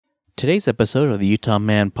Today's episode of the Utah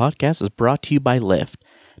Man Podcast is brought to you by Lyft.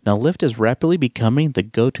 Now, Lyft is rapidly becoming the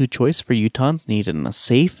go-to choice for Utahns needing a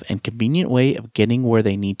safe and convenient way of getting where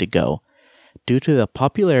they need to go. Due to the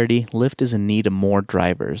popularity, Lyft is in need of more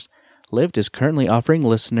drivers. Lyft is currently offering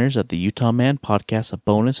listeners of the Utah Man Podcast a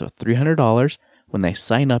bonus of $300 when they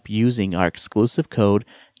sign up using our exclusive code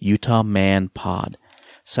UtahManPod.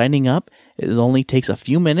 Signing up, it only takes a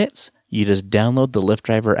few minutes. You just download the Lyft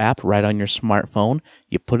Driver app right on your smartphone,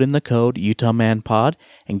 you put in the code UtahManPod,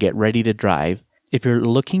 and get ready to drive. If you're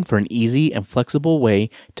looking for an easy and flexible way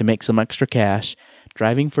to make some extra cash,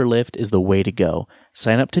 driving for Lyft is the way to go.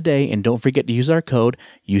 Sign up today and don't forget to use our code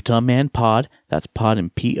UtahManPod, that's pod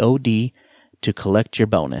and P-O-D, to collect your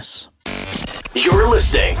bonus. You're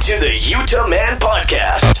listening to the Utah Man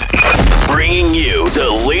Podcast, bringing you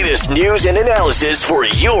the latest news and analysis for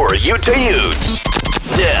your Utah Utes.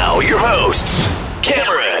 Now, your hosts,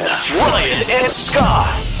 Cameron, Ryan, and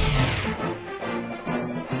Scott.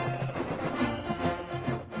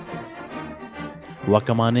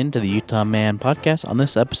 Welcome on into the Utah Man Podcast. On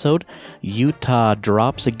this episode, Utah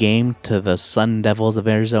drops a game to the Sun Devils of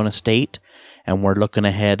Arizona State, and we're looking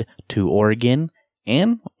ahead to Oregon,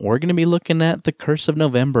 and we're going to be looking at the Curse of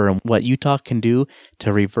November and what Utah can do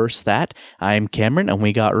to reverse that. I'm Cameron, and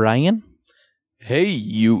we got Ryan. Hey,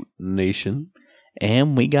 Ute Nation.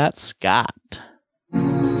 And we got Scott. Are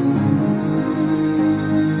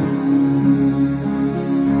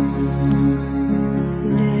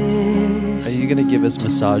you going to give us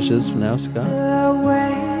massages now, Scott? I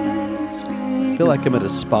feel like I'm at a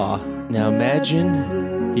spa. Now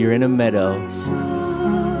imagine you're in a meadow.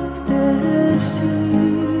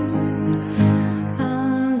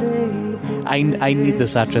 I need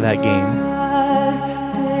this after that game.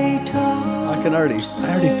 I already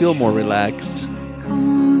feel more relaxed.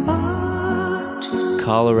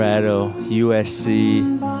 Colorado, USC,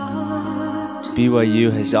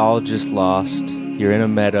 BYU has all just lost. You're in a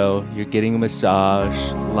meadow. You're getting a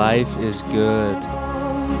massage. Life is good.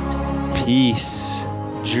 Peace.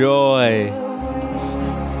 Joy.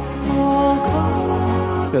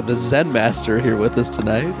 We got the Zen Master here with us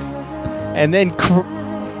tonight. And then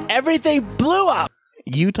everything blew up.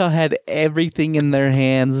 Utah had everything in their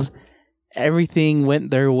hands. Everything went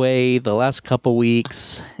their way the last couple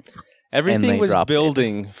weeks. Everything was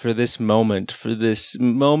building for this moment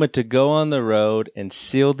to go on the road and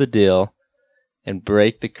seal the deal and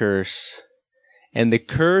break the curse. And the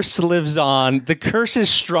curse lives on. The curse is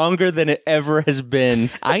stronger than it ever has been.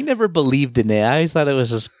 I never believed in it. I always thought it was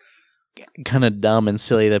just kind of dumb and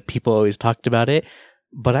silly that people always talked about it.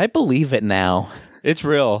 But I believe it now. It's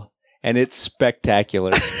real. And it's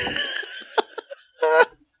spectacular.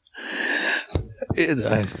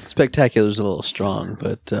 Spectacular is a little strong,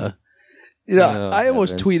 but I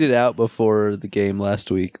almost tweeted out before the game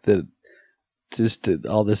last week that just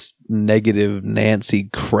all this negative Nancy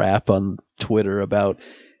crap on Twitter about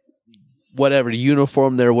whatever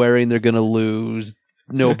uniform they're wearing, they're going to lose.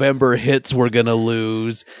 November hits, we're going to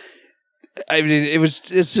lose. I mean,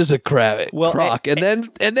 it's just a crock. And then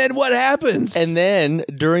what happens? And then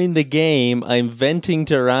during the game, I'm venting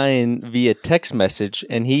to Ryan via text message,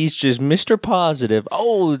 and he's just Mr. Positive.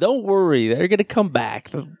 Oh, don't worry. They're going to come back.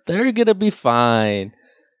 They're going to be fine.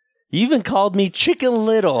 You even called me Chicken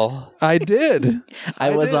Little. I did.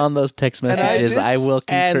 I was on those text messages. I will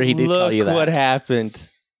concur. He did call you that. And look what happened.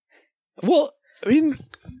 Well, I mean,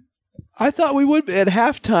 I thought we would at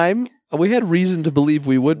halftime. We had reason to believe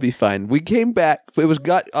we would be fine. We came back. It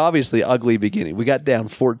got obviously ugly beginning. We got down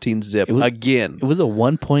 14-zip again. It was a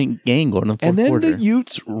 1-point game going in the fourth quarter. And then the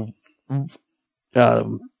Utes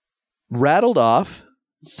rattled off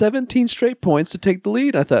 17 straight points to take the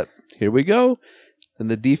lead. I thought, here we go.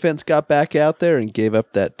 And the defense got back out there and gave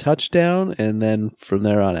up that touchdown. And then from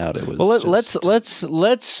there on out, it was. Well, let's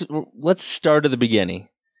start at the beginning.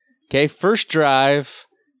 Okay, first drive,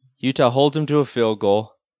 Utah holds them to a field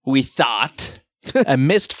goal. We thought. A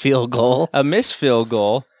missed field goal. But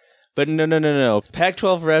no.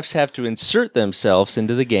 Pac-12 refs have to insert themselves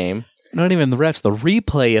into the game. Not even the refs, the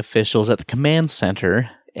replay officials at the command center.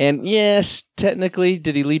 And yes, technically,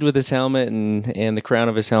 did he lead with his helmet and the crown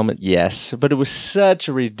of his helmet? Yes. But it was such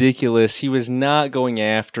ridiculous. He was not going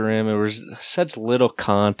after him. It was such little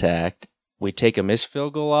contact. We take a missed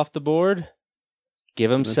field goal off the board, give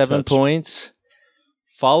him 7 points,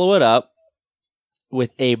 follow it up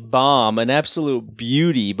with a bomb, an absolute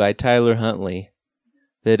beauty by Tyler Huntley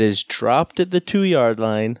that is dropped at the 2-yard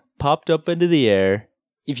line, popped up into the air.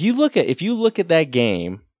 If you look at that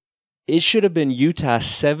game, it should have been Utah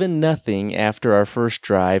 7-0 after our first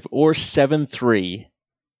drive or 7-3.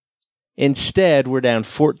 Instead, we're down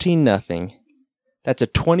 14-0. That's a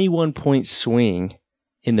 21-point swing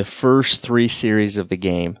in the first 3 series of the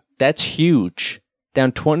game. That's huge.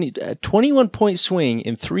 Down 21-point swing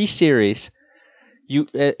in 3 series.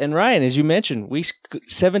 And Ryan, as you mentioned,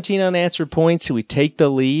 17 unanswered points. We take the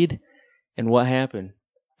lead, and what happened?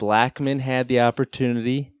 Blackman had the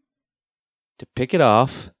opportunity to pick it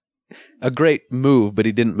off. A great move, but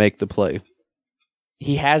he didn't make the play.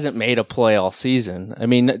 He hasn't made a play all season. I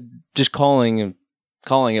mean, just calling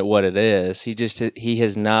it what it is. He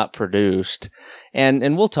has not produced,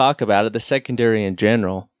 and we'll talk about it. The secondary in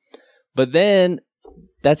general, but then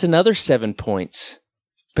that's another 7 points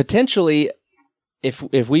potentially.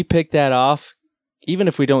 If we pick that off, even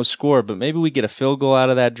if we don't score, but maybe we get a field goal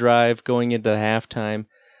out of that drive going into halftime,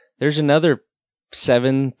 there's another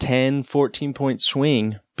 7, 10, 14-point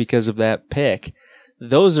swing because of that pick.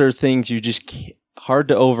 Those are things you just hard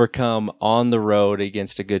to overcome on the road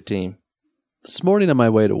against a good team. This morning on my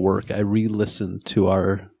way to work, I re-listened to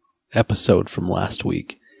our episode from last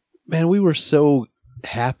week. Man, we were so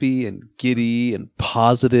happy and giddy and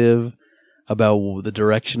positive about the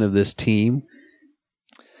direction of this team.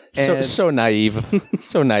 So naive.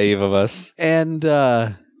 So naive of us. And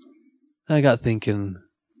I got thinking,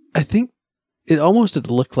 I think it almost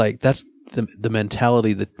looked like that's the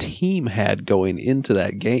mentality the team had going into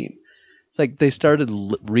that game. Like they started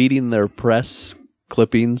reading their press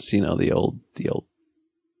clippings, the old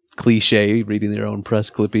cliche, reading their own press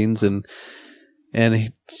clippings and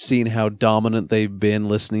seeing how dominant they've been,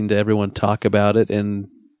 listening to everyone talk about it, and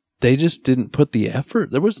they just didn't put the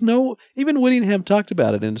effort. There was no, even Whittingham talked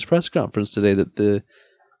about it in his press conference today, that the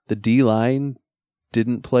D-line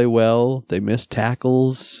didn't play well. They missed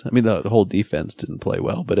tackles. I mean, the whole defense didn't play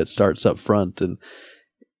well, but it starts up front. And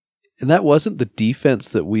that wasn't the defense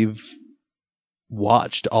that we've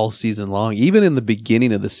watched all season long. Even in the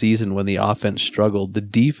beginning of the season when the offense struggled, the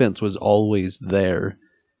defense was always there.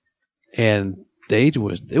 And it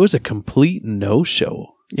was a complete no-show.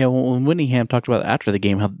 Yeah, when Whittingham talked about after the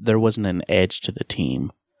game, how there wasn't an edge to the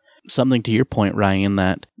team. Something to your point, Ryan,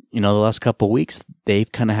 that, the last couple of weeks, they've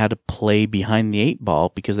kind of had to play behind the 8 ball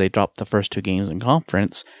because they dropped the first 2 games in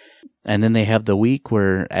conference. And then they have the week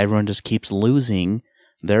where everyone just keeps losing.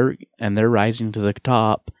 They're rising to the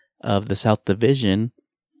top of the South Division,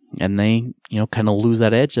 and they, kind of lose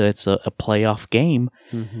that edge that it's a playoff game.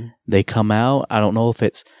 Mm-hmm. They come out. I don't know if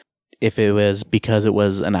it was because it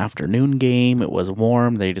was an afternoon game, it was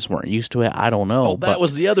warm, they just weren't used to it. I don't know. Oh, that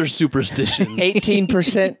was the other superstition.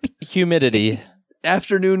 18% humidity.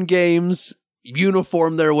 Afternoon games,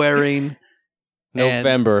 uniform they're wearing.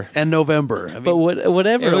 November. And November. I mean, but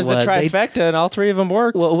whatever it was the trifecta, and all 3 of them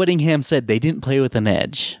worked. Well, Whittingham said they didn't play with an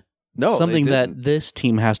edge. No, something that this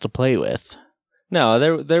team has to play with.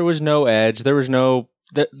 No, there was no edge. There was no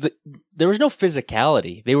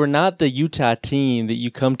physicality. They were not the Utah team that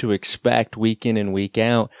you come to expect week in and week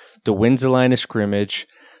out. The wins the line of scrimmage,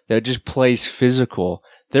 that just plays physical.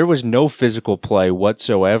 There was no physical play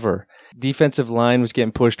whatsoever. Defensive line was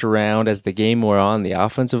getting pushed around as the game wore on. The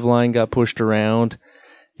offensive line got pushed around.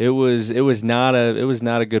 It was not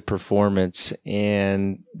a good performance.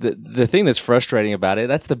 And the thing that's frustrating about it,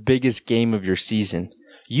 that's the biggest game of your season.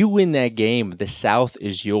 You win that game, the South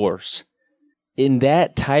is yours. In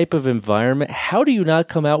that type of environment, how do you not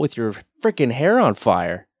come out with your freaking hair on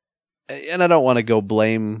fire? And I don't want to go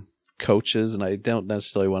blame coaches, and I don't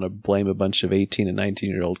necessarily want to blame a bunch of 18 and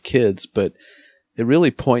 19-year-old kids, but it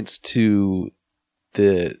really points to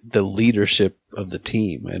the leadership of the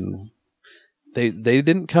team, and they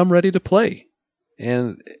didn't come ready to play.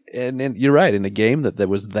 And you're right, in a game that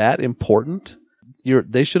was that important,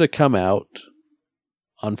 they should have come out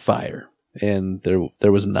on fire, and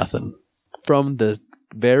there was nothing. From the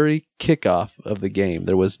very kickoff of the game,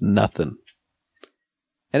 there was nothing.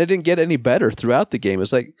 And it didn't get any better throughout the game.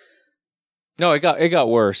 It's like... No, it got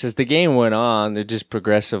worse. As the game went on, it just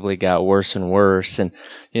progressively got worse and worse. And,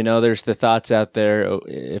 there's the thoughts out there,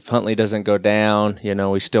 if Huntley doesn't go down,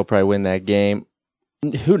 we still probably win that game.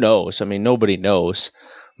 Who knows? I mean, nobody knows.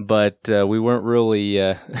 But we weren't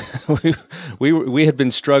really... we had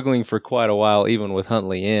been struggling for quite a while, even with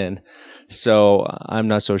Huntley in. So I'm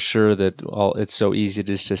not so sure that it's so easy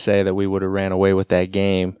just to say that we would have ran away with that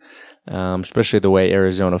game, especially the way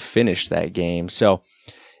Arizona finished that game. So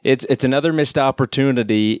it's another missed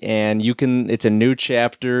opportunity, and it's a new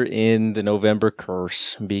chapter in the November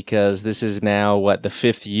curse, because this is now the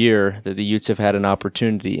 5th year that the Utes have had an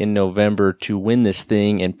opportunity in November to win this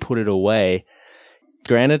thing and put it away.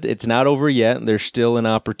 Granted, it's not over yet. There's still an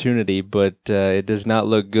opportunity, but it does not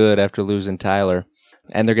look good after losing Tyler.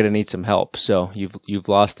 And they're going to need some help. So you've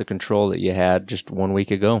lost the control that you had just 1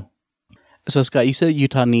 week ago. So, Scott, you said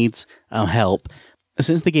Utah needs help.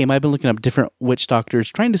 since the game, I've been looking up different witch doctors,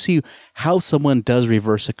 trying to see how someone does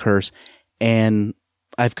reverse a curse. And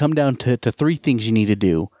I've come down to 3 things you need to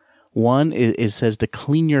do. One is says to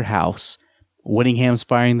clean your house. Whittingham's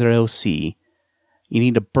firing their OC. You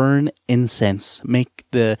need to burn incense, make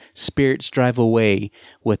the spirits drive away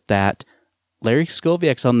with that. Larry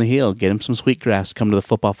Skoviak's on the hill. Get him some sweetgrass, come to the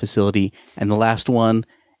football facility. And the last one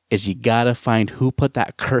is you got to find who put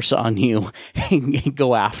that curse on you and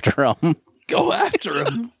go after them. Go after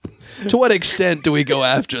them? To what extent do we go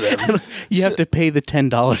after them? You have to pay the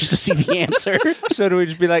 $10 to see the answer. So do we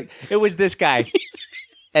just be like, it was this guy,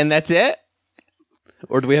 and that's it?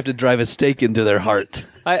 Or do we have to drive a stake into their heart?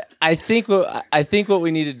 I think what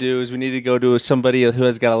we need to do is we need to go to somebody who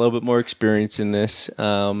has got a little bit more experience in this.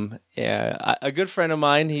 A good friend of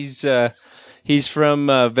mine, he's from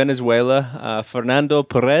Venezuela, Fernando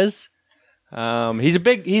Perez. He's a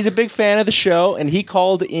big fan of the show, and he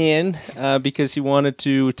called in because he wanted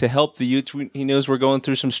to help the youths. He knows we're going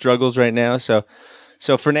through some struggles right now. So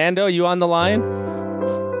Fernando, you on the line?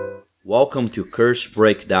 Welcome to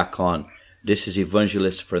CurseBreak.com. This is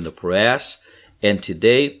Evangelist Fernando Perez, and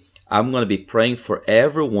today I'm going to be praying for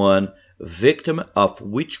everyone victim of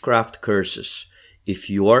witchcraft curses. If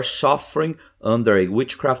you are suffering under a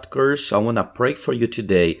witchcraft curse, I want to pray for you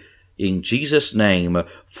today in Jesus' name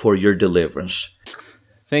for your deliverance.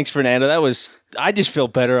 Thanks, Fernando. I just feel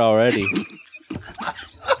better already.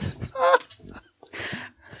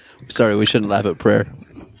 Sorry, we shouldn't laugh at prayer.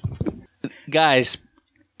 Guys,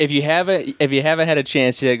 if you haven't had a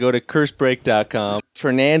chance yet, go to CurseBreak.com.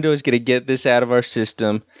 Fernando is going to get this out of our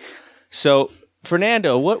system. So,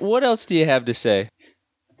 Fernando, what else do you have to say?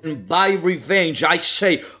 By revenge, I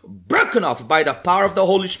say, broken off by the power of the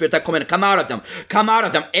Holy Spirit. I command, come out of them. Come out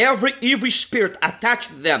of them. Every evil spirit attached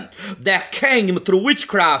to them that came through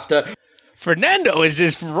witchcraft. Fernando is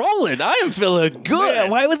just rolling. I am feeling good. Yeah,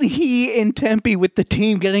 why wasn't he in Tempe with the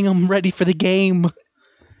team getting them ready for the game?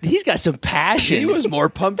 He's got some passion. He was more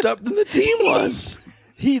pumped up than the team was.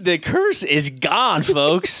 The curse is gone,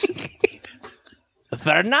 folks.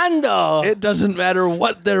 Fernando. It doesn't matter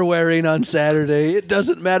what they're wearing on Saturday. It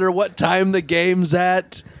doesn't matter what time the game's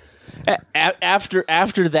at.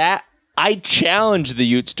 After that, I challenge the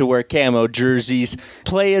Utes to wear camo jerseys,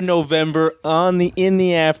 play in November in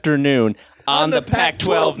the afternoon on the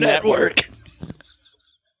Pac-12 network.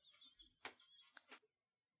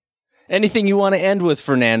 Anything you want to end with,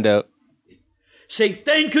 Fernando? Say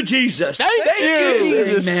thank you, Jesus. Thank you,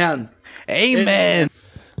 Jesus. Amen.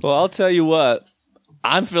 Well, I'll tell you what.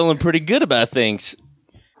 I'm feeling pretty good about things.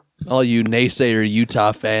 All you naysayer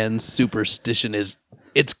Utah fans, superstition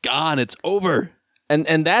it's gone. It's over.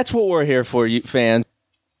 And that's what we're here for, you fans.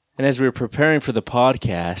 And as we were preparing for the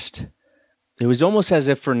podcast, it was almost as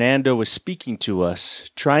if Fernando was speaking to us,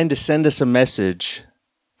 trying to send us a message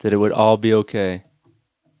that it would all be okay.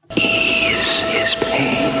 Ease his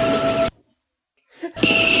pain.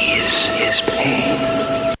 Ease his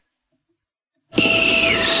pain.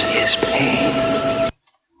 Ease his pain.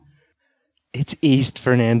 It's East,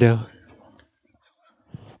 Fernando.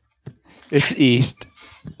 It's East.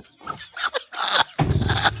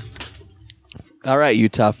 All right,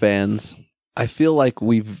 Utah fans. I feel like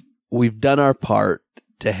we've done our part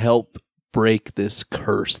to help break this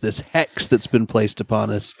curse, this hex that's been placed upon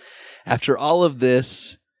us. After all of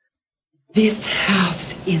this, this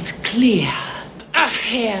house is clear. I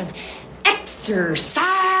have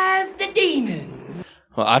exorcised the demon.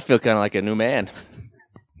 Well, I feel kind of like a new man.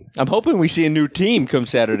 I'm hoping we see a new team come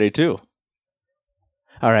Saturday, too.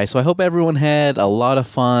 All right, so I hope everyone had a lot of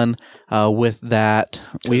fun with that.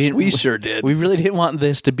 We sure did. We really didn't want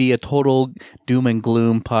this to be a total doom and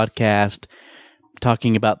gloom podcast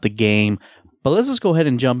talking about the game. But let's just go ahead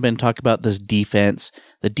and jump in and talk about this defense.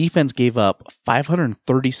 The defense gave up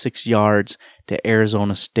 536 yards to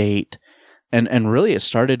Arizona State. And really it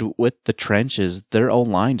started with the trenches. Their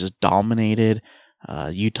O-line just dominated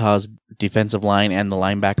Utah's defensive line and the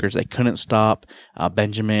linebackers. They couldn't stop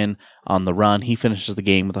Benjamin on the run. He finishes the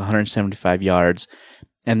game with 175 yards.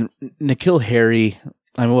 And N'Keal Harry,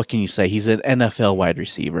 I mean, what can you say? He's an NFL wide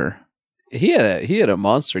receiver. He had a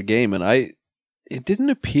monster game, and it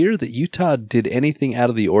didn't appear that Utah did anything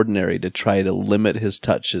out of the ordinary to try to limit his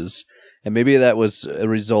touches. And maybe that was a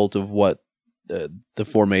result of what the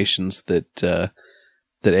formations that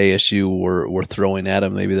ASU were throwing at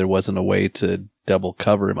him. Maybe there wasn't a way to double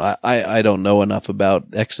cover him. I don't know enough about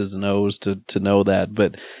X's and O's to know that,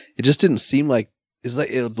 but it just didn't seem like it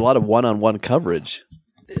was a lot of one-on-one coverage.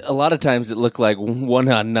 A lot of times it looked like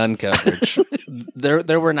one-on-none coverage.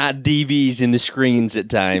 There were not DBs in the screens at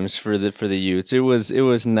times for the Utes. It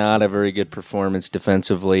was not a very good performance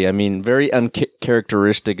defensively. I mean, very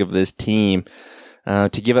uncharacteristic of this team to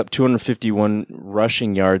give up 251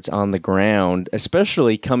 rushing yards on the ground,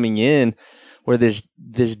 especially coming in where this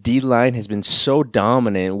D-line has been so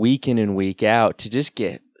dominant week in and week out to just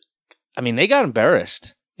get. I mean, they got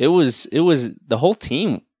embarrassed. It was the whole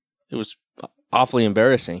team. It was awfully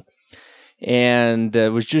embarrassing. And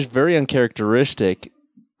it was just very uncharacteristic.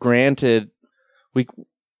 Granted,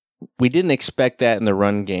 we didn't expect that in the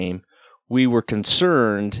run game. We were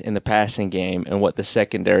concerned in the passing game and what the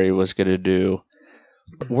secondary was going to do.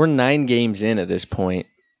 We're 9 games in at this point.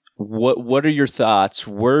 What are your thoughts?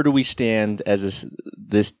 Where do we stand as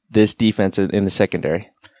this defense in the secondary?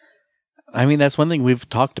 I mean, that's one thing we've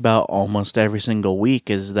talked about almost every single week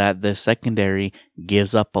is that the secondary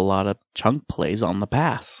gives up a lot of chunk plays on the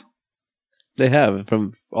pass. They have.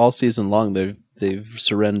 From all season long, they've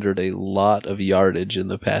surrendered a lot of yardage in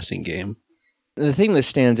the passing game. The thing that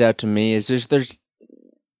stands out to me is there's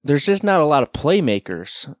just not a lot of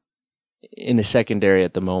playmakers in the secondary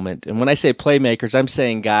at the moment. And when I say playmakers, I'm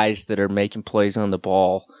saying guys that are making plays on the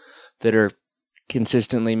ball, that are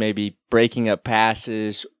consistently maybe breaking up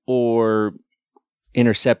passes or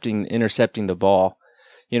intercepting the ball.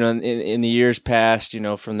 You know, in the years past, you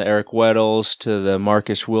know, from the Eric Weddles to the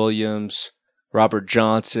Marcus Williams, Robert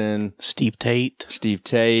Johnson, Steve Tate.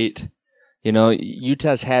 You know,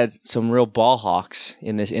 Utah's had some real ball hawks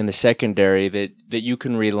in the secondary that you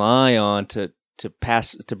can rely on to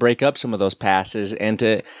break up some of those passes and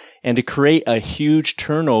to create a huge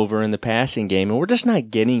turnover in the passing game. And we're just not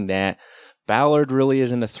getting that. Ballard really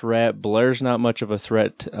isn't a threat. Blair's not much of a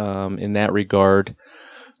threat in that regard.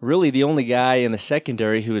 Really, the only guy in the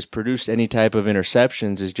secondary who has produced any type of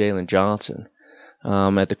interceptions is Jalen Johnson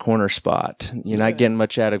at the corner spot. You're not getting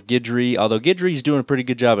much out of Guidry, although Guidry's doing a pretty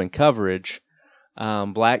good job in coverage.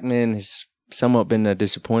 Blackman has somewhat been a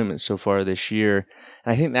disappointment so far this year.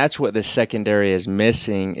 And I think that's what the secondary is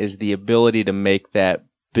missing, is the ability to make that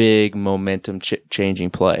big momentum changing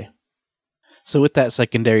play. So with that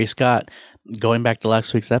secondary, Scott, going back to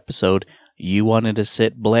last week's episode, you wanted to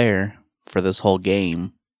sit Blair for this whole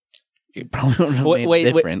game. You probably don't know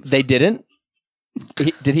the difference. Wait, they didn't?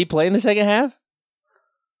 Did he play in the second half?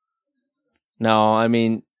 No, I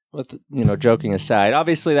mean, joking aside,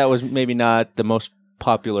 obviously that was maybe not the most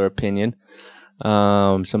popular opinion.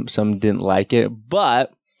 Some didn't like it,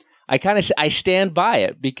 but I stand by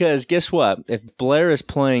it because guess what? If Blair is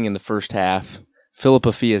playing in the first half, Philip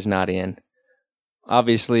Afia is not in.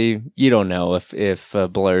 Obviously, you don't know if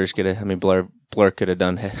Blair's gonna. I mean, Blair could have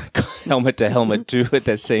done helmet to helmet too at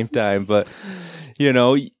the same time, but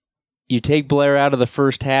you take Blair out of the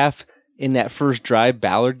first half. In that first drive,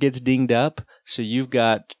 Ballard gets dinged up, so you've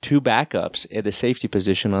got 2 backups at the safety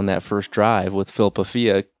position on that first drive with Philip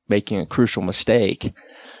Afia making a crucial mistake.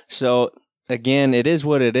 So again, it is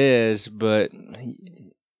what it is, but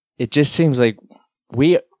it just seems like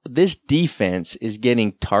this defense is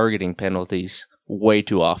getting targeting penalties way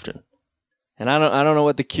too often. And I don't know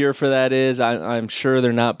what the cure for that is. I'm sure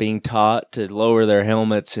they're not being taught to lower their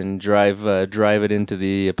helmets and drive it into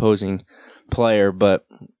the opposing player, but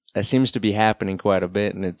that seems to be happening quite a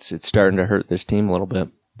bit, and it's starting to hurt this team a little bit.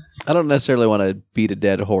 I don't necessarily want to beat a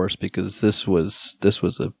dead horse because this was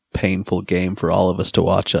a painful game for all of us to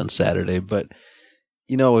watch on Saturday. But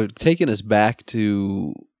taking us back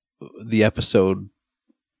to the episode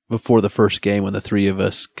before the first game when the 3 of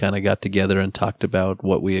us kind of got together and talked about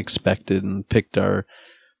what we expected and picked our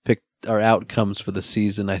outcomes for the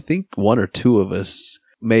season, I think 1 or 2 of us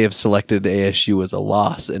may have selected ASU as a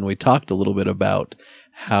loss, and we talked a little bit about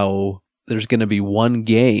how there's going to be one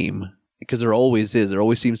game, because there always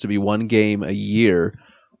seems to be one game a year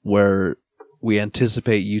where we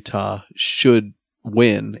anticipate Utah should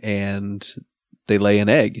win and they lay an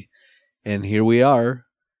egg. And here we are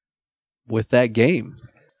with that game.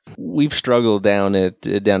 We've struggled down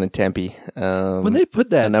in Tempe. When they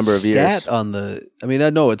put that a number of stat years on I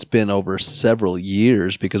know it's been over several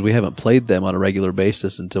years because we haven't played them on a regular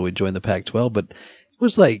basis until we joined the Pac-12, but it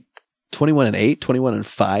was like 21-8,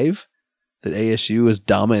 21-5 that ASU has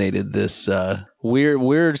dominated this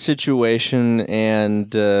weird situation,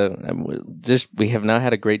 and we have not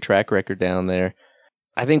had a great track record down there.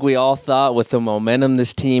 I think we all thought with the momentum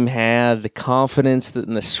this team had, the confidence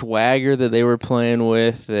and the swagger that they were playing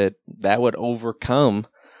with, that would overcome,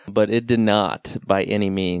 but it did not by any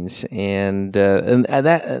means. And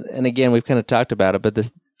again, we've kind of talked about it,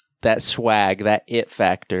 but that swag, that it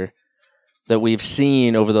factor that we've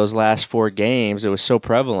seen over those last 4 games, it was so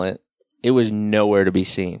prevalent. it was nowhere to be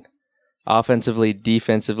seen. Offensively,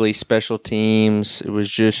 defensively, special teams, it was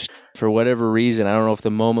just, for whatever reason, I don't know if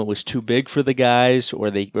the moment was too big for the guys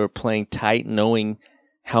or they were playing tight, knowing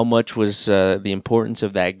how much was the importance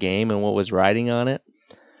of that game and what was riding on it.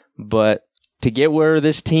 But to get where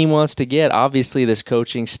this team wants to get, obviously this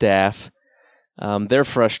coaching staff, they're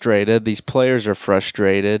frustrated. These players are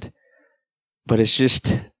frustrated. But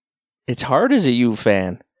it's hard as a U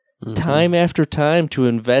fan. Mm-hmm. Time after time to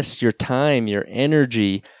invest your time, your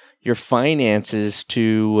energy, your finances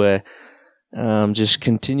to just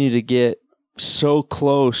continue to get so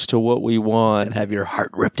close to what we want. And have your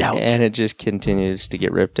heart ripped out. And it just continues to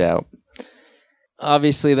get ripped out.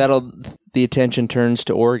 Obviously, the attention turns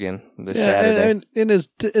to Oregon this Saturday. And as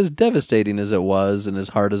devastating as it was and as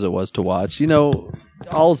hard as it was to watch,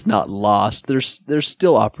 all's not lost. There's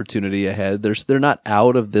still opportunity ahead. They're not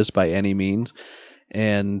out of this by any means.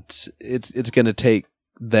 And it's going to take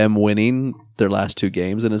them winning their last 2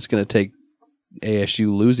 games, and it's going to take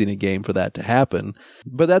ASU losing a game for that to happen.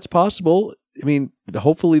 But that's possible. I mean,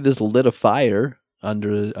 hopefully this lit a fire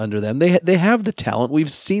under them. They have the talent.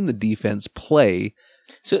 We've seen the defense play.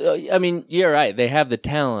 So, I mean, you're right. They have the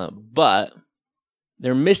talent, but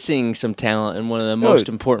they're missing some talent in one of the most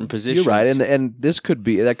important positions. You're right, and this could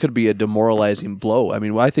be a demoralizing blow. I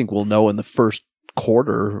mean, I think we'll know in the first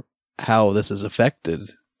quarter how this has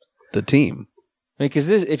affected the team. Because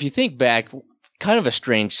if you think back, kind of a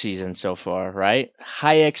strange season so far, right?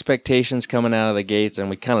 High expectations coming out of the gates, and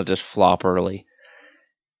we kind of just flop early.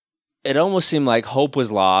 It almost seemed like hope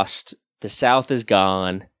was lost. The South is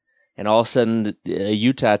gone, and all of a sudden, a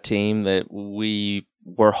Utah team that we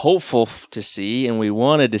were hopeful to see and we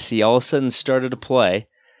wanted to see all of a sudden started to play,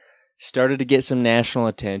 started to get some national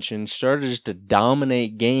attention, started just to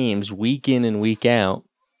dominate games week in and week out.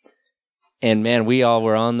 And man, we all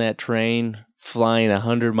were on that train flying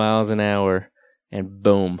 100 miles an hour, and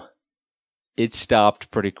boom, it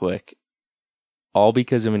stopped pretty quick. All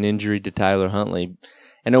because of an injury to Tyler Huntley.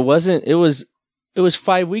 And it was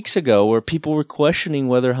 5 weeks ago where people were questioning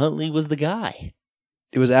whether Huntley was the guy.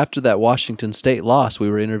 It was after that Washington State loss. We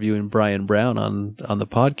were interviewing Brian Brown on the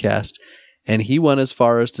podcast, and he went as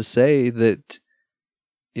far as to say that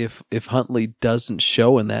if Huntley doesn't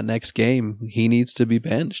show in that next game, he needs to be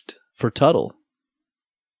benched for Tuttle.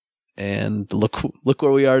 And look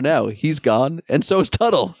where we are now. He's gone, and so is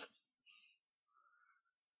Tuttle.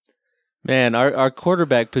 Man, our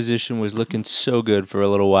quarterback position was looking so good for a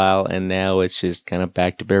little while, and now it's just kind of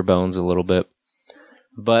back to bare bones a little bit.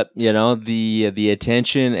 But, the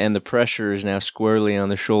attention and the pressure is now squarely on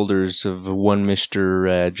the shoulders of one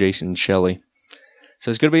Mr. Jason Shelley. So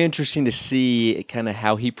it's going to be interesting to see kind of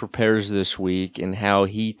how he prepares this week and how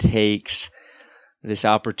he takes this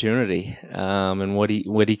opportunity and what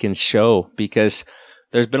he can show, because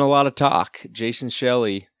there's been a lot of talk. Jason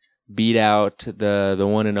Shelley beat out the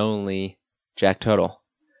one and only Jack Tuttle,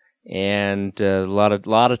 and a lot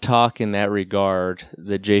of talk in that regard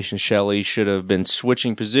that Jason Shelley should have been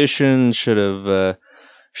switching positions, should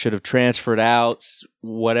have transferred out,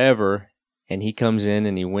 whatever, and he comes in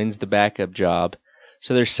and he wins the backup job.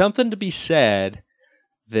 So there's something to be said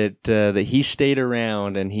that he stayed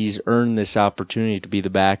around and he's earned this opportunity to be the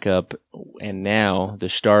backup and now the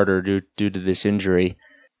starter due to this injury.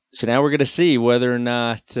 So now we're going to see whether or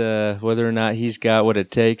not he's got what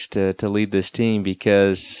it takes to lead this team,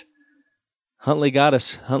 because Huntley got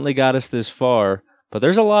us this far, but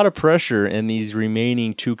there's a lot of pressure in these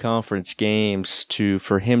remaining 2 conference games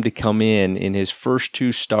for him to come in his first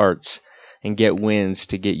 2 starts and get wins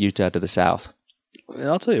to get Utah to the South. And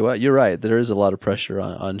I'll tell you what, you're right. There is a lot of pressure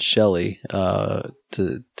on Shelley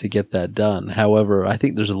to get that done. However, I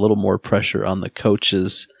think there's a little more pressure on the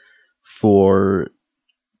coaches for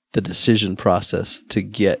the decision process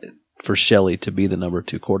for Shelley to be the number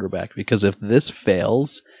 2 quarterback. Because if this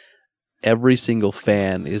fails, every single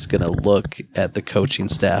fan is going to look at the coaching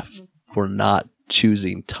staff for not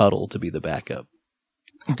choosing Tuttle to be the backup.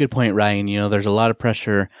 Good point, Ryan. There's a lot of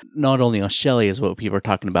pressure, not only on Shelley as what people are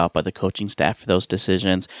talking about, but the coaching staff for those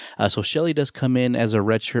decisions. So Shelley does come in as a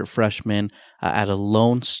redshirt freshman at a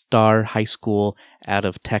Lone Star High School out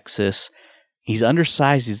of Texas. He's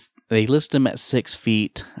undersized. They list him at 6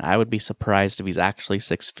 feet. I would be surprised if he's actually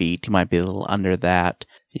 6 feet. He might be a little under that.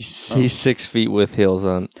 He's 6 feet with heels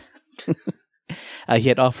on. He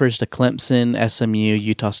had offers to Clemson, SMU,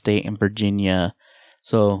 Utah State, and Virginia.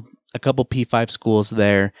 So a couple P5 schools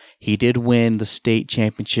there. He did win the state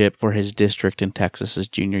championship for his district in Texas his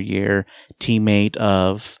junior year. He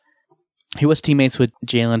was teammates with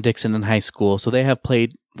Jalen Dixon in high school, so they have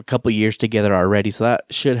played a couple years together already, so that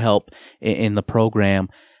should help in the program.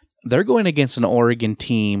 they're going against an Oregon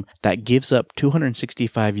team that gives up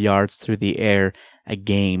 265 yards through the air a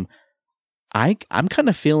game. I'm kind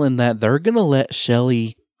of feeling that they're going to let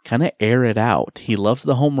Shelley kind of air it out. He loves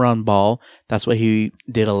the home run ball. That's what he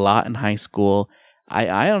did a lot in high school.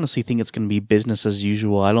 I honestly think it's going to be business as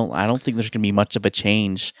usual. I don't think there's going to be much of a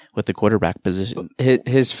change with the quarterback position.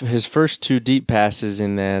 His first 2 deep passes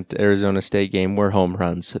in that Arizona State game were home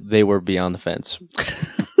runs. They were beyond the fence.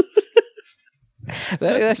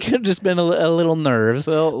 that could have just been a little nerves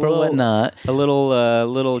or whatnot. A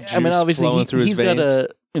little juice obviously flowing through his veins. He's got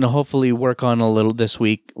to hopefully work on a little this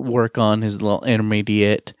week. Work on his little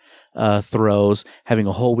intermediate throws, having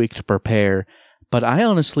a whole week to prepare. But I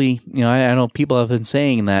honestly, I know people have been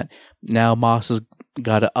saying that now Moss has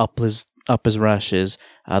got to up his rushes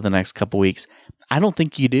the next couple weeks. I don't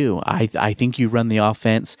think you do. I think you run the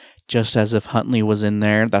offense just as if Huntley was in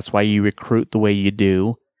there. That's why you recruit the way you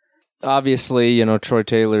do. Obviously, Troy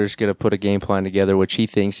Taylor's going to put a game plan together, which he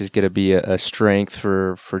thinks is going to be a strength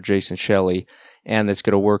for Jason Shelley, and that's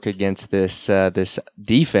going to work against this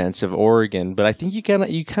defense of Oregon. But I think you kind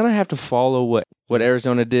of have to follow what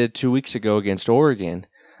Arizona did 2 weeks ago against Oregon.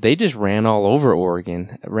 They just ran all over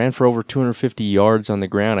Oregon, ran for over 250 yards on the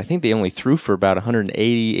ground. I think they only threw for about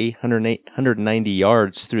 190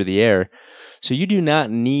 yards through the air. So you do not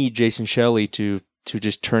need Jason Shelley to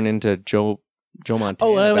just turn into Joe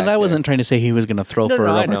Montana. Oh, and I wasn't trying to say he was going to throw for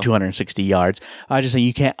over 260 yards. I just say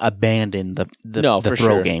you can't abandon the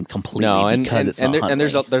throw game completely because it's not Huntley. And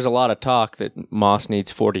there's a lot of talk that Moss needs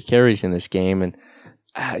 40 carries in this game, and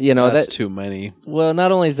that's too many. Well,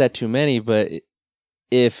 not only is that too many, but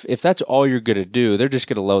if that's all you're going to do, they're just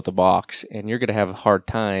going to load the box, and you're going to have a hard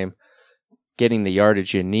time getting the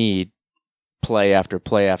yardage you need. Play after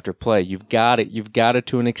play after play. You've got it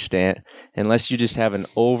to an extent, unless you just have an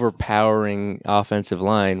overpowering offensive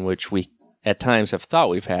line, which we at times have thought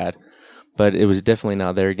we've had, but it was definitely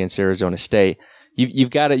not there against Arizona State.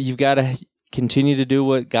 You've got to continue to do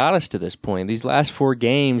what got us to this point. These last 4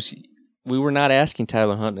 games, we were not asking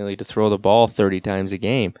Tyler Huntley to throw the ball 30 times a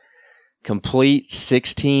game. Complete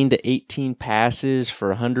 16 to 18 passes for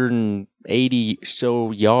 180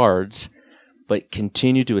 so yards. But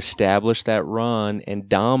continue to establish that run and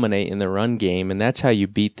dominate in the run game, and that's how you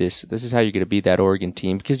beat this. This is how you're going to beat that Oregon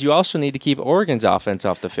team, because you also need to keep Oregon's offense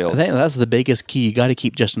off the field. I think that's the biggest key. You got to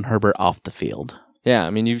keep Justin Herbert off the field. Yeah,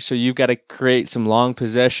 I mean, you've got to create some long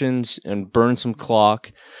possessions and burn some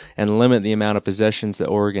clock and limit the amount of possessions that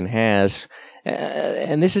Oregon has.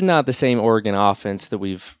 And this is not the same Oregon offense that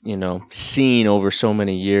we've seen over so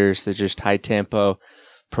many years. They're just high tempo,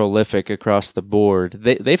 prolific across the board.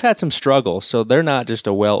 They've had some struggles, so they're not just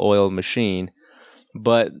a well-oiled machine,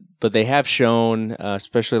 but they have shown,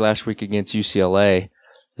 especially last week against UCLA,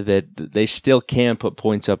 that they still can put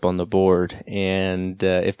points up on the board, and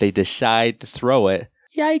if they decide to throw it,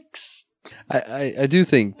 yikes. I do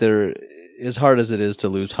think there, as hard as it is to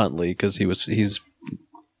lose Huntley, because he's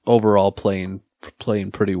overall playing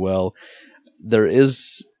pretty well, there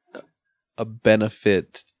is a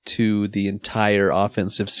benefit to the entire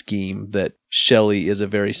offensive scheme that Shelley is a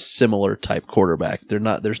very similar type quarterback.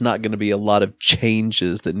 There's not going to be a lot of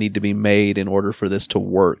changes that need to be made in order for this to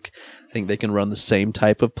work. I think they can run the same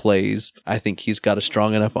type of plays. I think he's got a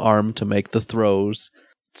strong enough arm to make the throws.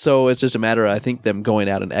 So it's just a matter of, I think, them going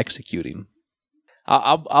out and executing.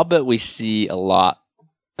 I'll bet we see a lot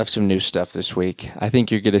of some new stuff this week. I think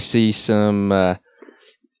you're going to see some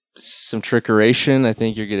trickeration. I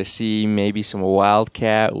think you're going to see maybe some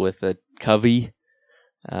wildcat with a Covey.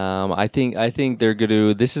 I think they're going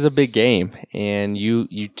to. This is a big game, and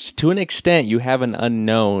you to an extent you have an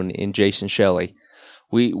unknown in Jason Shelley.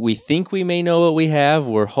 We think we may know what we have.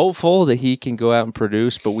 We're hopeful that he can go out and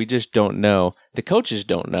produce, but we just don't know. The coaches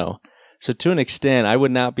don't know. So to an extent, I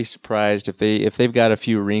would not be surprised if they've got a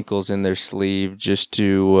few wrinkles in their sleeve just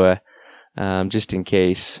in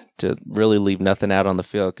case, to really leave nothing out on the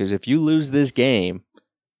field. Because if you lose this game,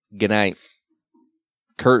 good night.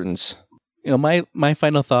 Curtains. My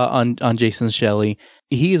final thought on Jason Shelley,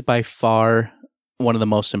 he is by far one of the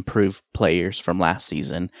most improved players from last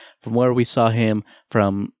season. From where we saw him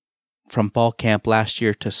from fall camp last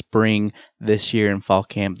year to spring this year and fall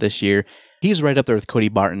camp this year, he's right up there with Cody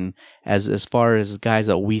Barton as far as guys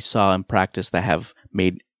that we saw in practice that have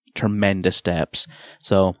made tremendous steps.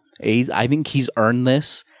 So I think he's earned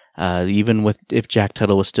this. Even if Jack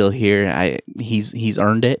Tuttle was still here, he's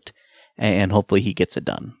earned it, and hopefully he gets it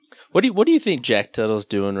done. What do you think Jack Tuttle's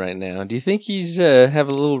doing right now? Do you think he's have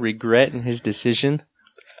a little regret in his decision?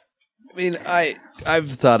 I mean,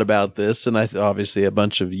 I've thought about this, and obviously a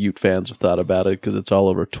bunch of Ute fans have thought about it because it's all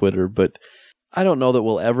over Twitter. But I don't know that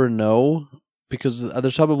we'll ever know because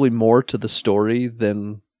there's probably more to the story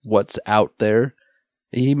than what's out there.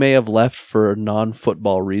 He may have left for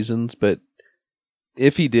non-football reasons, but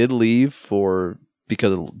if he did leave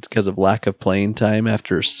because of lack of playing time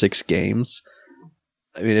after 6 games,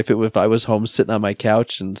 I mean, if I was home sitting on my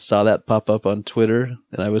couch and saw that pop up on Twitter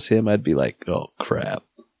and I was him, I'd be like, "Oh crap!"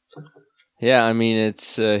 Yeah, I mean,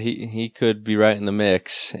 it's he could be right in the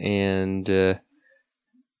mix and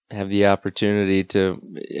have the opportunity to.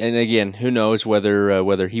 And again, who knows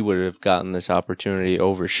whether he would have gotten this opportunity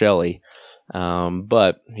over Shelley,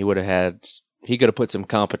 but he would have had. He could have put some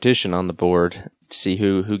competition on the board to see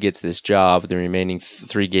who gets this job the remaining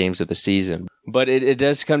 3 games of the season. But it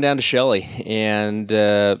does come down to Shelley, and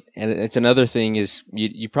it's another thing is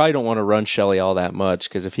you probably don't want to run Shelley all that much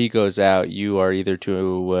because if he goes out, you are either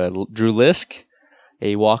to Drew Lisk,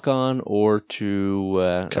 a walk-on, or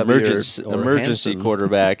to emergency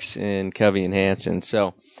quarterbacks in Covey and Hansen.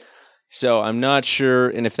 So I'm not sure,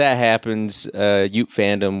 and if that happens, Ute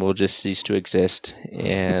fandom will just cease to exist,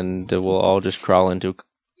 and we'll all just crawl into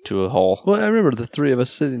a hole. Well, I remember the 3 of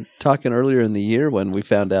us talking earlier in the year when we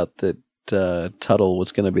found out that Tuttle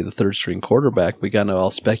was going to be the 3rd-string quarterback. We kind of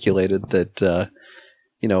all speculated that,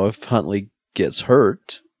 if Huntley gets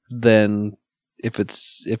hurt, then if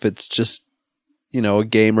it's just, a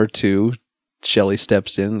game or 2, Shelley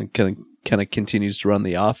steps in and kind of continues to run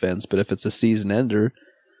the offense. But if it's a season ender,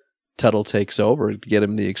 Tuttle takes over to get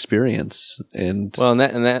him the experience. And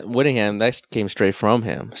that Whittingham, that came straight from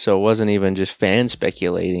him. So it wasn't even just fans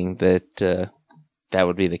speculating that that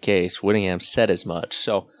would be the case. Whittingham said as much.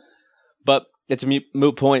 So, but it's a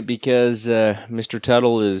moot point because Mr.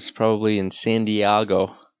 Tuttle is probably in San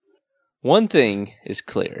Diego. One thing is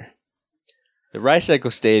clear. The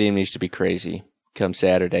Rice-Eccles Stadium needs to be crazy come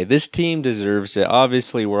Saturday. This team deserves it.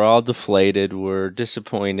 Obviously, we're all deflated. We're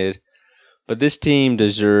disappointed. But this team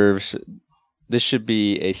deserves, this should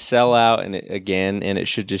be a sellout and it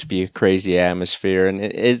should just be a crazy atmosphere. And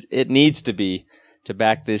it needs to be to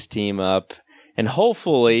back this team up. And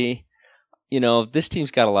hopefully, this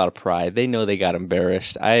team's got a lot of pride. They know they got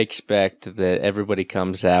embarrassed. I expect that everybody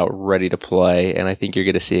comes out ready to play. And I think you're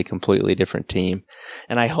going to see a completely different team.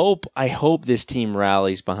 And I hope this team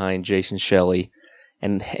rallies behind Jason Shelley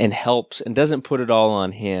and helps and doesn't put it all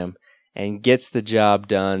on him. And gets the job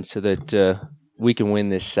done so that we can win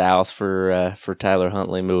this South for Tyler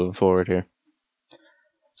Huntley moving forward here.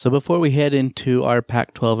 So before we head into our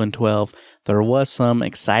Pac-12 and 12, there was some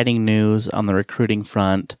exciting news on the recruiting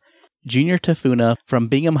front. Junior Tafuna from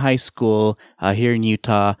Bingham High School here in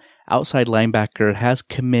Utah, outside linebacker, has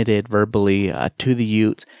committed verbally to the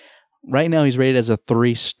Utes. Right now he's rated as a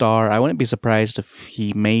 3-star. I wouldn't be surprised if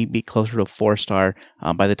he may be closer to a 4-star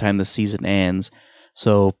by the time the season ends.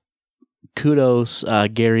 So kudos,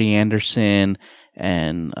 Gary Anderson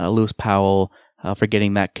and Lewis Powell for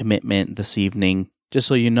getting that commitment this evening. Just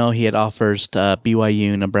so you know, he had offers to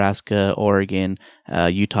BYU, Nebraska, Oregon,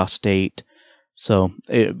 Utah State. So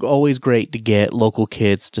always great to get local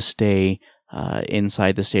kids to stay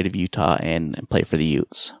inside the state of Utah and play for the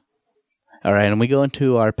Utes. All right, and we go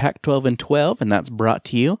into our Pac-12 and 12, and that's brought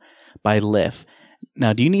to you by Lyft.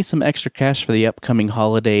 Now, do you need some extra cash for the upcoming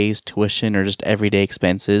holidays, tuition, or just everyday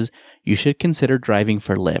expenses? You should consider driving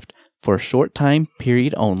for Lyft. For a short time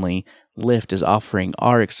period only, Lyft is offering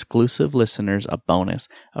our exclusive listeners a bonus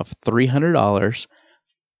of $300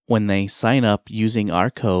 when they sign up using our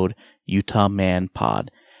code UtahManPod.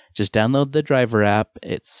 Just download the driver app.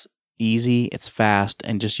 It's easy, it's fast,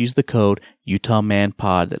 and just use the code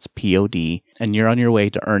UtahManPod, that's POD, and you're on your way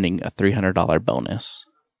to earning a $300 bonus.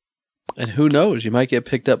 And who knows, you might get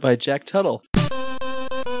picked up by Jack Tuttle.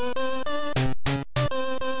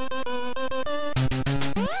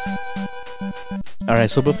 All right,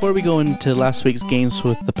 so before we go into last week's games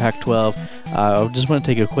with the Pac-12, I just want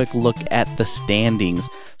to take a quick look at the standings.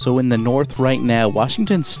 So in the North right now,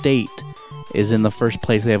 Washington State is in the first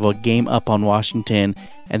place. They have a game up on Washington,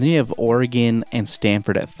 and then you have Oregon and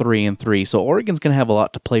Stanford at 3-3. So Oregon's going to have a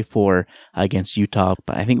lot to play for against Utah,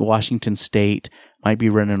 but I think Washington State might be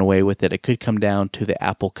running away with it. It could come down to the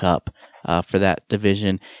Apple Cup for that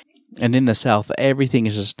division. And in the South, everything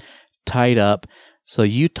is just tied up. So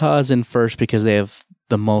Utah's in first because they have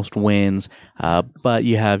the most wins, but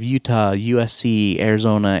you have Utah, USC,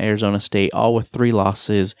 Arizona State, all with 3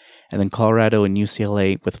 losses, and then Colorado and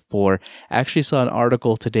UCLA with 4. I actually saw an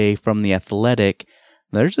article today from The Athletic.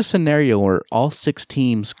 There's a scenario where all 6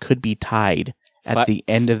 teams could be tied at the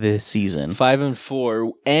end of the season.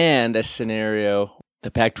 5-4, and a scenario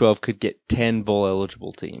the Pac-12 could get 10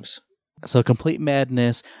 bowl-eligible teams. So complete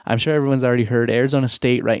madness. I'm sure everyone's already heard Arizona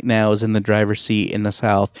State right now is in the driver's seat in the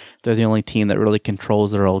South. They're the only team that really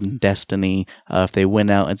controls their own destiny. If they win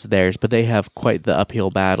out, it's theirs. But they have quite the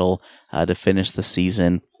uphill battle to finish the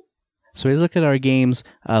season. So we look at our games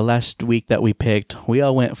last week that we picked. We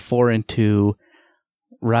all went 4-2.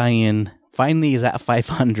 Ryan finally is at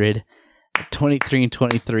 500,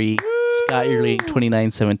 23-23. Scott, you're leading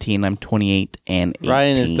 29-17. I'm 28-18.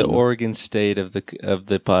 Ryan is the Oregon State of the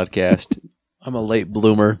podcast. I'm a late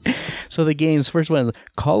bloomer. So the games, first one,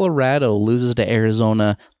 Colorado loses to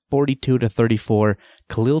Arizona 42-34.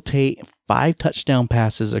 Khalil Tate, 5 touchdown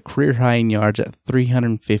passes, a career high in yards at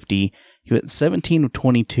 350. He went 17 of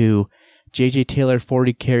 22. J.J. Taylor,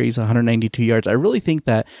 40 carries, 192 yards. I really think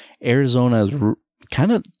that Arizona is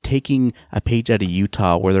kind of taking a page out of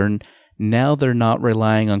Utah, where they're not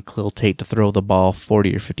relying on Khalil Tate to throw the ball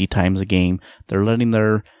 40 or 50 times a game. They're letting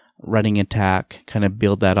their running attack kind of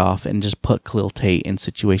build that off and just put Khalil Tate in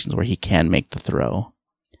situations where he can make the throw.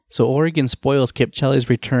 So Oregon spoils Kip Kelly's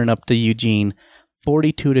return up to Eugene,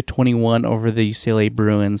 42-21 over the UCLA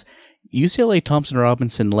Bruins. UCLA Thompson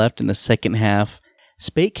Robinson left in the second half.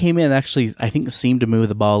 Spate came in and actually, I think, seemed to move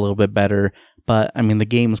the ball a little bit better, but I mean, the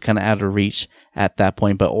game was kind of out of reach at that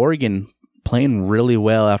point. But Oregon playing really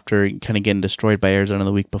well after kind of getting destroyed by Arizona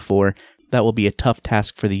the week before. That will be a tough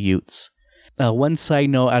task for the Utes. One side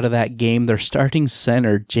note out of that game, their starting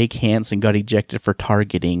center, Jake Hansen, got ejected for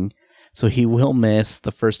targeting, so he will miss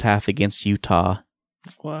the first half against Utah.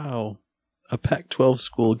 Wow. A Pac-12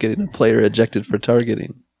 school getting a player ejected for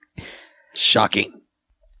targeting. Shocking.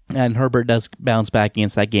 And Herbert does bounce back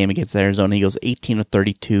against that game against Arizona. He goes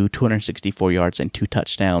 18-32, 264 yards, and 2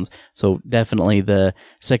 touchdowns. So definitely the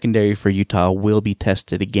secondary for Utah will be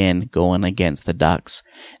tested again going against the Ducks.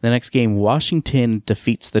 The next game, Washington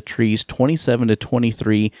defeats the Trees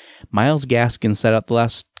 27-23. Myles Gaskin set out the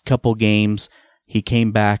last couple games. He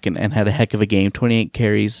came back and had a heck of a game. 28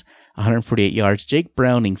 carries, 148 yards. Jake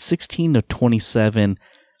Browning, 16-27.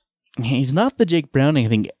 He's not the Jake Browning I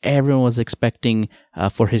think everyone was expecting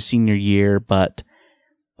for his senior year, but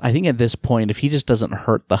I think at this point, if he just doesn't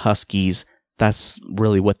hurt the Huskies, that's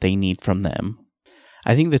really what they need from them.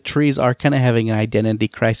 I think the Trees are kind of having an identity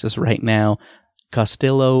crisis right now.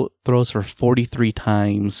 Costello throws for 43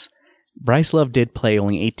 times. Bryce Love did play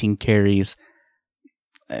only 18 carries.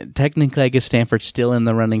 Technically, I guess Stanford's still in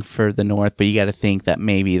the running for the North, but you got to think that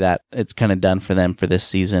maybe that it's kind of done for them for this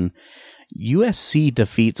season. USC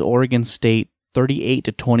defeats Oregon State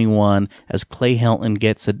 38-21 as Clay Helton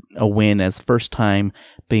gets a win as first time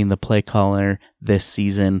being the play caller this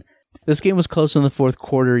season. This game was close in the fourth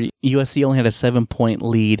quarter. USC only had a 7-point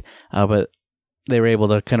lead, but they were able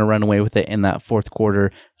to kind of run away with it in that fourth quarter.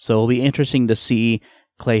 So it'll be interesting to see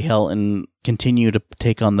Clay Helton continue to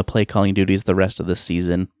take on the play calling duties the rest of the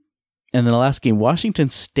season. And then the last game, Washington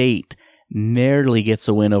State narrowly gets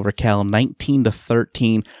a win over Cal,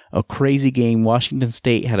 19-13. A crazy game. Washington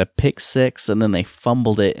State had a pick six, and then they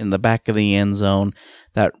fumbled it in the back of the end zone.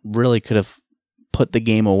 That really could have put the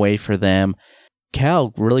game away for them.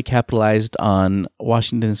 Cal really capitalized on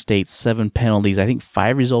Washington State's 7 penalties. I think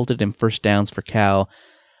 5 resulted in first downs for Cal.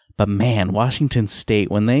 But man, Washington State,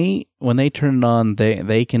 when they turn it on,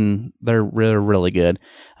 they're really good.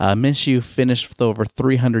 Minshew finished with over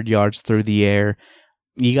 300 yards through the air.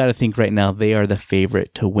 You got to think right now they are the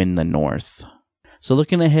favorite to win the North. So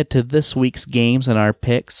looking ahead to this week's games and our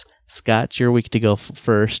picks, Scott, it's your week to go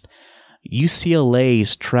first. UCLA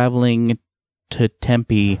is traveling to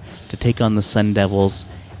Tempe to take on the Sun Devils.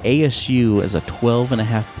 ASU is a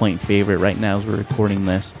 12.5-point favorite right now as we're recording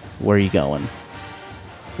this. Where are you going?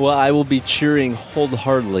 Well, I will be cheering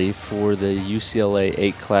wholeheartedly for the UCLA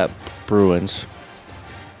 8-clap Bruins.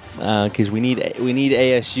 Because we need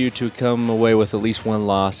ASU to come away with at least one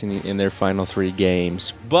loss in their final 3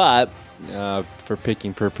 games. But for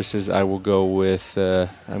picking purposes, I will go with I'm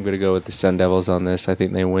going to go with the Sun Devils on this. I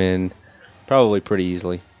think they win probably pretty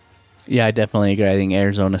easily. Yeah, I definitely agree. I think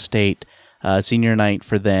Arizona State senior night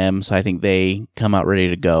for them, so I think they come out ready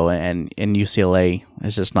to go. And UCLA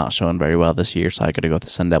is just not showing very well this year, so I got to go with the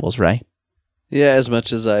Sun Devils, right? Yeah, as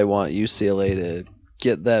much as I want UCLA to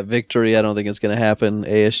get that victory, I don't think it's going to happen.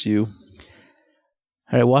 ASU.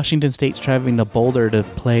 All right, Washington State's traveling to Boulder to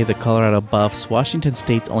play the Colorado Buffs. Washington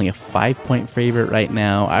State's only a 5-point favorite right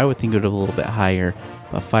now. I would think it would be a little bit higher,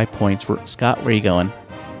 but 5 points. Scott, where are you going?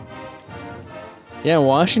 Yeah,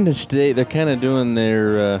 Washington State, they're kind of doing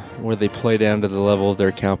their where they play down to the level of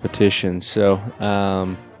their competition. So,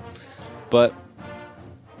 but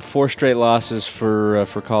 4 straight losses for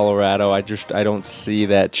Colorado. I don't see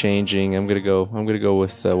that changing. I'm gonna go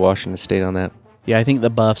with Washington State on that. Yeah, I think the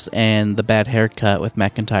Buffs and the bad haircut with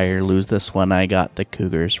McIntyre lose this one. I got the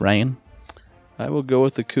Cougars. Ryan? I will go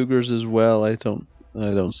with the Cougars as well. I don't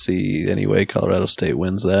see any way Colorado State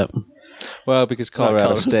wins that. Well, because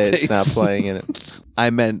Colorado State's not playing in it. I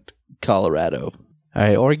meant Colorado. All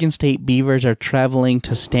right, Oregon State Beavers are traveling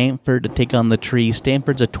to Stanford to take on the Tree.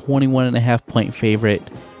 Stanford's a 21.5-point favorite.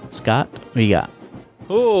 Scott, what do you got?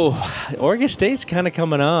 Oh, Oregon State's kind of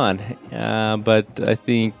coming on, but I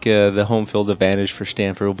think the home field advantage for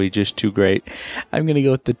Stanford will be just too great. I'm going to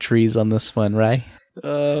go with the Trees on this one, right?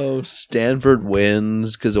 Oh, Stanford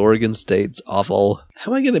wins because Oregon State's awful.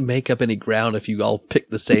 How am I going to make up any ground if you all pick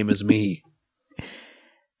the same as me?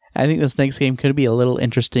 I think this next game could be a little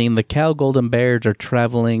interesting. The Cal Golden Bears are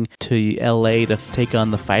traveling to LA to take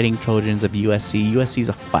on the Fighting Trojans of USC. USC's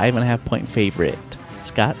a 5.5-point favorite.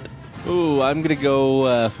 Scott? Ooh, I'm going to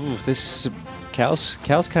go, this Cal's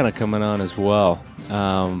kind of coming on as well.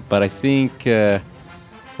 But I think a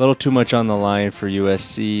little too much on the line for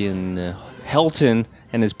USC, and Helton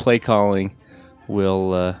and his play calling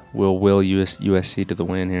will USC to the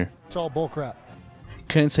win here. It's all bullcrap.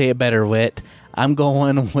 Couldn't say it better, Whit. I'm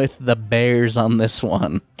going with the Bears on this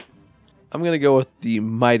one. I'm going to go with the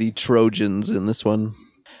mighty Trojans in this one.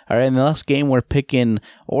 All right, in the last game, we're picking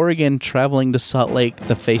Oregon traveling to Salt Lake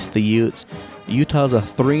to face the Utes. Utah's a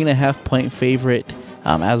 3.5-point favorite.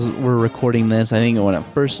 As we're recording this, I think when it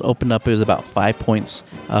first opened up, it was about 5 points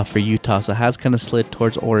for Utah, so it has kind of slid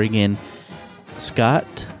towards Oregon.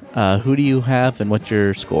 Scott, who do you have and what's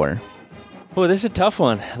your score? Oh, this is a tough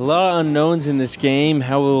one. A lot of unknowns in this game.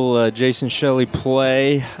 How will Jason Shelley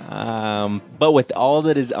play? But with all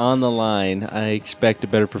that is on the line, I expect a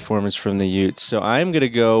better performance from the Utes. So I'm going to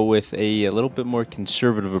go with a little bit more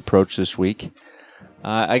conservative approach this week.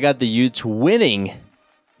 I got the Utes winning.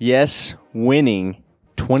 Yes, winning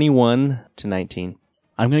 21-19.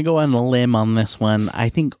 I'm going to go on a limb on this one. I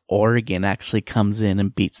think Oregon actually comes in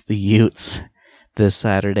and beats the Utes this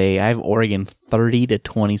Saturday. I have Oregon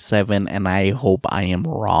 30-27, and I hope I am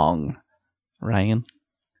wrong. Ryan?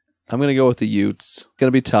 I'm going to go with the Utes. It's going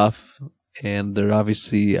to be tough, and they're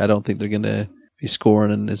obviously, I don't think they're going to be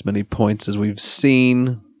scoring as many points as we've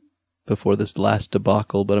seen before this last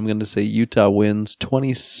debacle, but I'm going to say Utah wins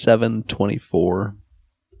 27-24.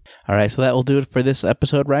 All right, so that will do it for this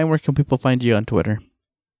episode. Ryan, where can people find you on Twitter?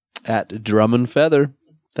 At Drum and Feather.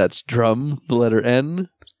 That's drum, the letter N,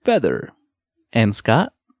 feather. And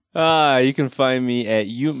Scott? You can find me at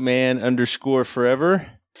UTman_forever.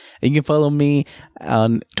 You can follow me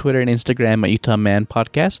on Twitter and Instagram at Utah Man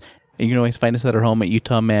Podcast. And you can always find us at our home at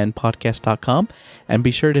UtahManPodcast.com. And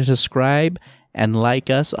be sure to subscribe and like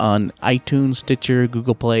us on iTunes, Stitcher,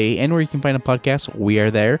 Google Play, anywhere you can find a podcast. We are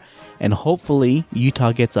there. And hopefully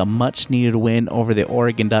Utah gets a much-needed win over the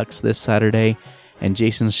Oregon Ducks this Saturday. And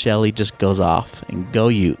Jason Shelley just goes off. And go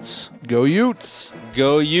Utes. Go Utes.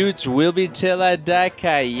 Go Utes. We'll be till I die.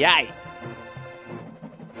 Ki-yay.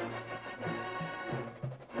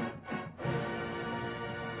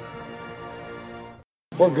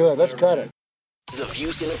 We're good. Let's cut it. The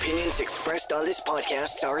views and opinions expressed on this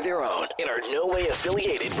podcast are their own and are no way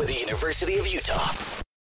affiliated with the University of Utah.